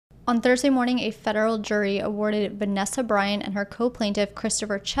On Thursday morning, a federal jury awarded Vanessa Bryant and her co-plaintiff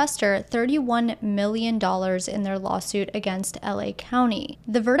Christopher Chester $31 million in their lawsuit against LA County.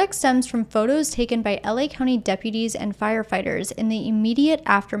 The verdict stems from photos taken by LA County deputies and firefighters in the immediate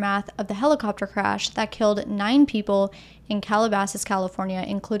aftermath of the helicopter crash that killed 9 people in Calabasas, California,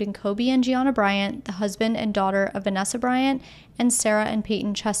 including Kobe and Gianna Bryant, the husband and daughter of Vanessa Bryant, and Sarah and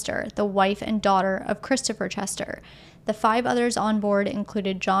Payton Chester, the wife and daughter of Christopher Chester. The 5 others on board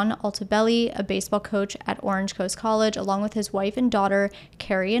included John Altobelli, a baseball coach at Orange Coast College, along with his wife and daughter,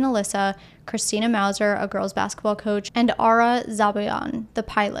 Carrie and Alyssa, Christina Mauser, a girls basketball coach, and Ara Zabayan, the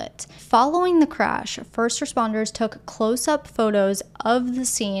pilot. Following the crash, first responders took close-up photos of the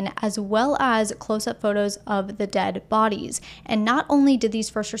scene as well as close-up photos of the dead bodies. And not only did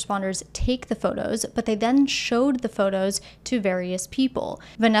these first responders take the photos, but they then showed the photos to various people.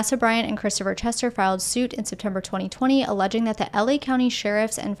 Vanessa Bryant and Christopher Chester filed suit in September 2020, alleging that the LA County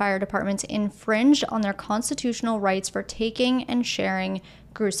sheriffs and fire departments infringed on their constitutional rights for taking and sharing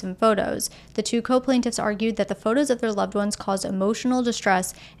gruesome photos. The 2 co-plaintiffs argued that the photos of their loved ones caused emotional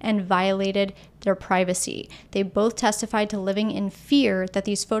distress and violated their privacy. They both testified to living in fear that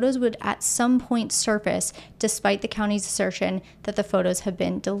these photos would at some point surface, despite the county's assertion that the photos had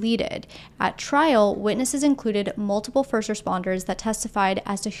been deleted. At trial, witnesses included multiple first responders that testified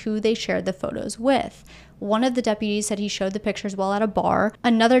as to who they shared the photos with. One of the deputies said he showed the pictures while at a bar.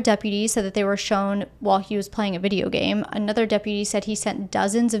 Another deputy said that they were shown while he was playing a video game. Another deputy said he sent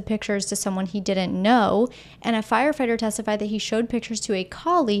dozens of pictures to someone he didn't know. And a firefighter testified that he showed pictures to a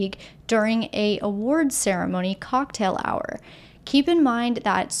colleague during a awards ceremony cocktail hour. Keep in mind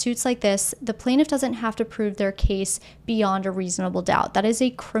that suits like this, the plaintiff doesn't have to prove their case beyond a reasonable doubt. That is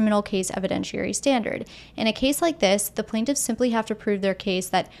a criminal case evidentiary standard. In a case like this, the plaintiffs simply have to prove their case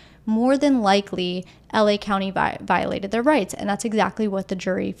that more than likely LA County violated their rights, and that's exactly what the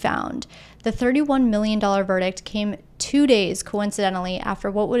jury found. The $31 million verdict came 2 days, coincidentally,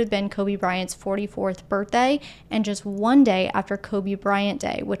 after what would have been Kobe Bryant's 44th birthday, and just 1 day after Kobe Bryant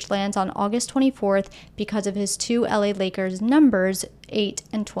Day, which lands on August 24th because of his 2 LA Lakers numbers, 8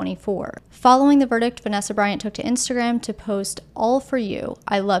 and 24. Following the verdict, Vanessa Bryant took to Instagram to post, "All for you,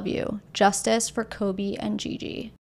 I love you, justice for Kobe and Gigi."